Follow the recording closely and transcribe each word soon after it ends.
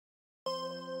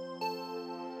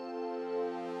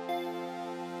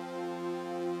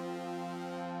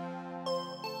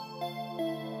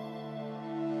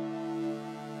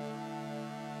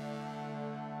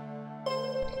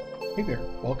Hey there,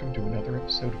 welcome to another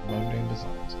episode of Mundane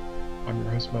Designs. I'm your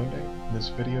host Mundane, and this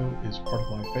video is part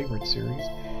of my favorite series,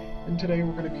 and today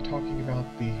we're going to be talking about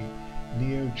the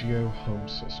Neo Geo home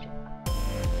system.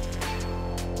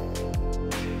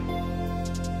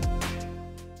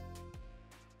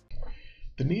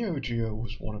 The Neo Geo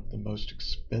was one of the most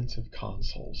expensive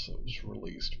consoles that was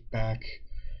released back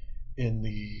in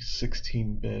the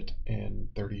 16-bit and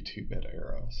 32-bit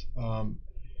eras.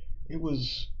 It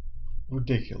was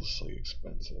ridiculously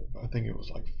expensive. I think it was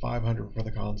like $500 for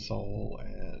the console,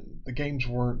 and the games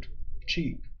weren't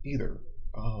cheap either.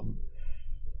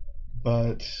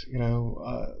 But you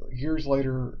know, years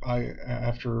later,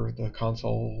 after the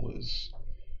console was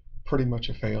pretty much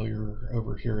a failure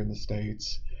over here in the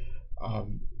States,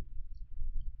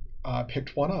 I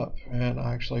picked one up, and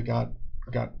I actually got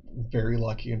very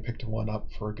lucky and picked one up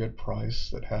for a good price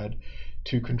that had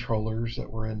two controllers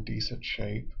that were in decent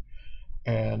shape,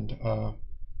 and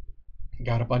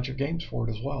got a bunch of games for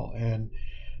it as well. And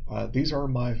these are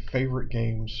my favorite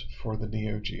games for the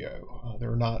Neo Geo.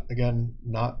 They're not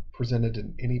presented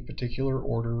in any particular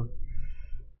order,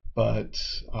 but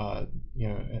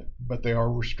but they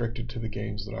are restricted to the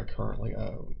games that I currently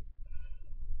own.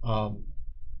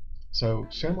 So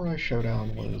Samurai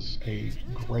Showdown was a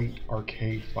great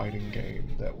arcade fighting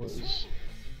game that was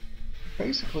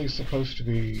basically supposed to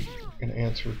be an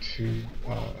answer to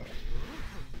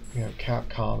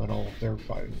Capcom and all of their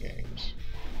fighting games.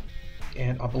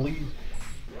 And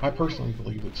I personally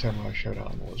believe that Samurai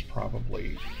Showdown was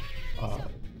probably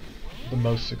the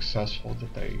most successful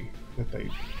that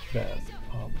they've been.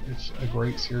 It's a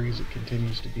great series. It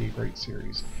continues to be a great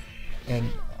series, and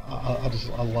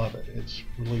I love it. It's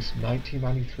released in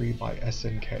 1993 by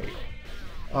SNK.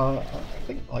 I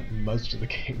think like most of the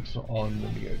games on the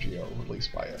Neo Geo are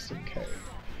released by SNK.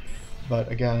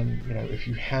 But again, if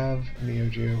you have a Neo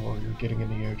Geo or you're getting a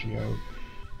Neo Geo,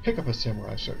 pick up a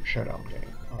Samurai Showdown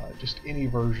game. Just any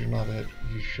version of it,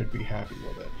 you should be happy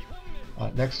with it.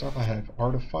 Next up, I have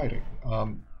Art of Fighting.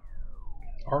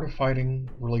 Art of Fighting,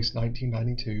 released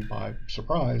 1992 by,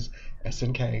 surprise,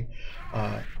 SNK.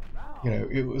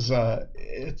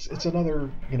 It's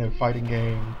another fighting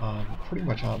game. Pretty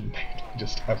much I'm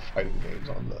just have fighting games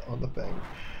on the thing.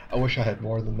 I wish I had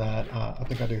more than that. I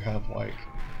think I do have like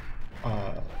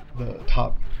the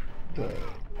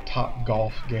top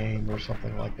golf game or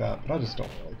something like that, but I just don't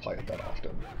really play it that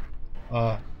often.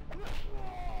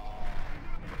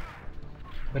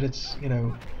 But it's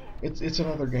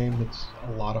another game that's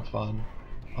a lot of fun.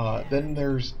 Then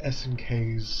there's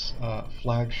SNK's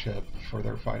flagship for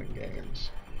their fighting games,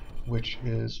 which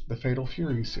is the Fatal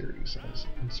Fury series,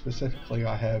 and specifically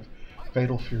I have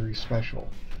Fatal Fury Special.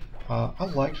 I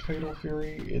liked Fatal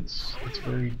Fury. It's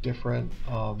very different.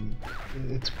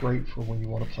 It's great for when you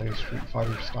want to play a Street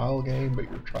Fighter style game, but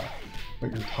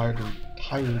you're tired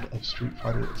of Street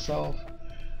Fighter itself.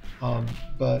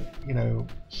 But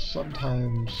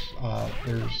sometimes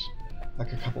there's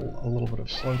like a little bit of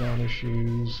slowdown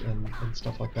issues and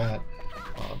stuff like that.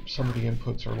 Some of the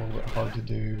inputs are a little bit hard to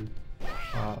do,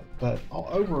 but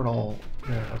overall,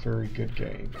 a very good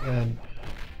game. And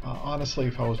honestly,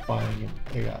 if I was buying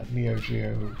a Neo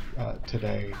Geo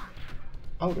today,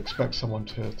 I would expect someone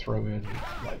to throw in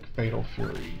like Fatal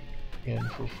Fury in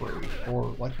for free,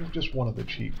 or like just one of the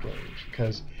cheap games,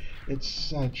 because it's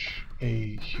such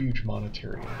a huge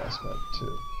monetary investment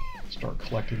to start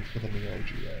collecting for the Neo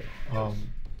Geo.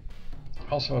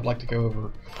 Also, I'd like to go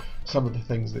over some of the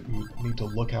things that you need to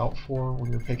look out for when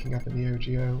you're picking up a Neo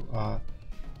Geo.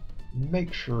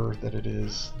 Make sure that it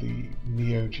is the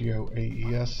Neo Geo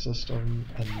AES system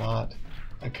and not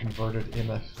a converted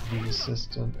MFV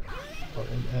system or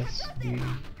MSV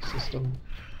system.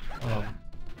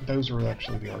 Those are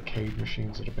actually the arcade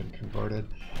machines that have been converted,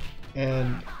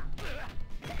 and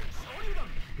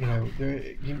you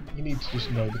need to just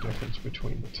know the difference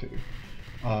between the two.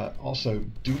 Also,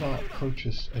 do not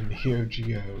purchase a Neo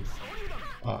Geo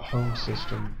home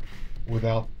system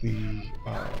without the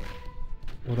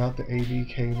AV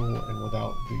cable and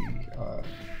without the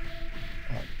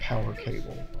power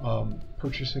cable.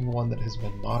 Purchasing one that has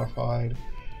been modified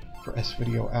for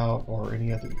S-Video Out or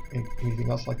anything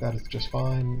else like that is just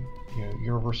fine.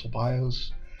 Universal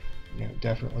BIOS,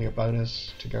 definitely a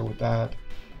bonus to go with that.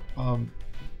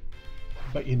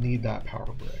 But you need that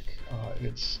power brick.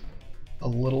 It's a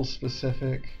little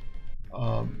specific.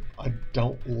 I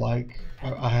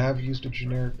have used a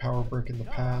generic power brick in the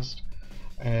past,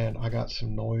 and I got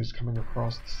some noise coming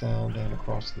across the sound and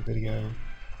across the video.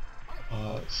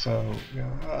 So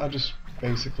I just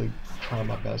basically try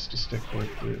my best to stick with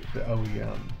the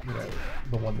OEM,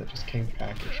 the one that just came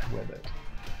packaged with it.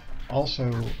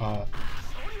 Also,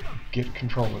 get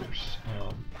controllers.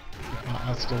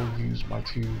 I still use my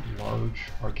two large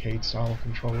arcade-style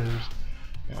controllers.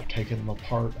 I've taken them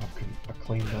apart. I've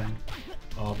cleaned them.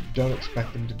 Don't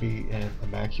expect them to be in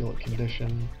immaculate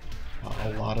condition.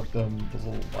 A lot of them, the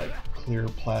little like clear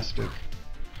plastic,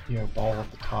 ball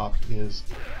at the top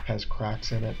has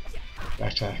cracks in it.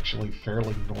 That's actually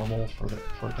fairly normal for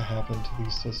it to happen to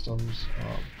these systems.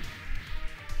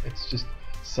 It's just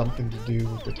something to do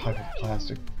with the type of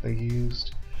plastic they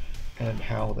used and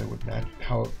how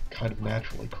how it kind of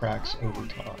naturally cracks over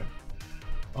time.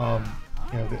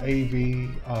 The AV,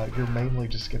 you're mainly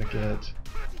just going to get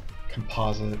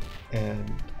composite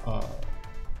and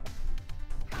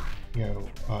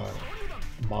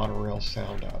monorail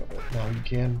sound out of it. Now you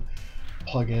can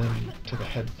plug in to the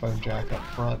headphone jack up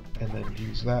front and then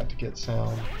use that to get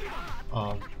sound,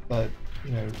 but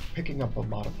picking up a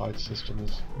modified system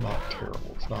is not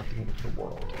terrible. It's not the end of the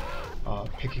world.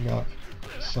 Picking up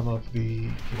some of the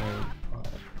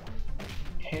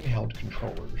handheld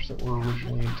controllers that were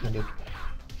originally intended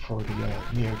for the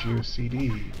Neo Geo CD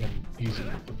and using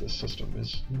it with this system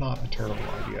is not a terrible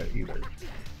idea either.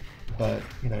 But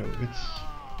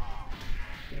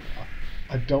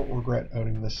I don't regret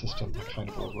owning this system. I kind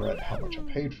of regret how much I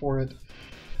paid for it.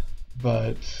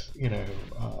 But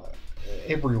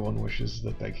everyone wishes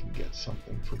that they can get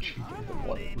something for cheaper than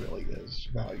what it really is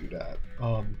valued at.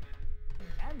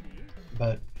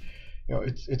 But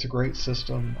it's a great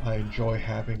system. I enjoy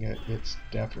having it. It's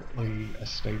definitely a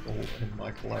staple in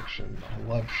my collection. I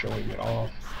love showing it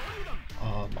off.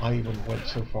 I even went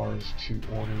so far as to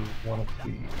order one of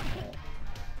the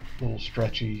little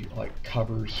stretchy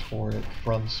covers for it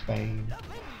from Spain,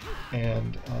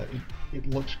 and it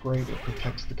looks great. It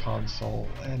protects the console,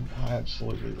 and I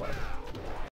absolutely love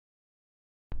it.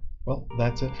 Well,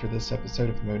 that's it for this episode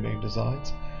of Mondane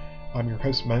Designs. I'm your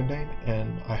host Mondane,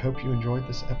 and I hope you enjoyed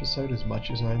this episode as much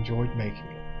as I enjoyed making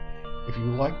it. If you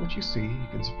like what you see, you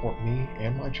can support me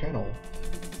and my channel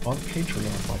on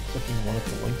Patreon by clicking one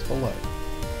of the links below.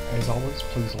 As always,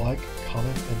 please like,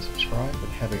 comment, and subscribe,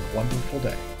 and have a wonderful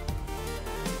day.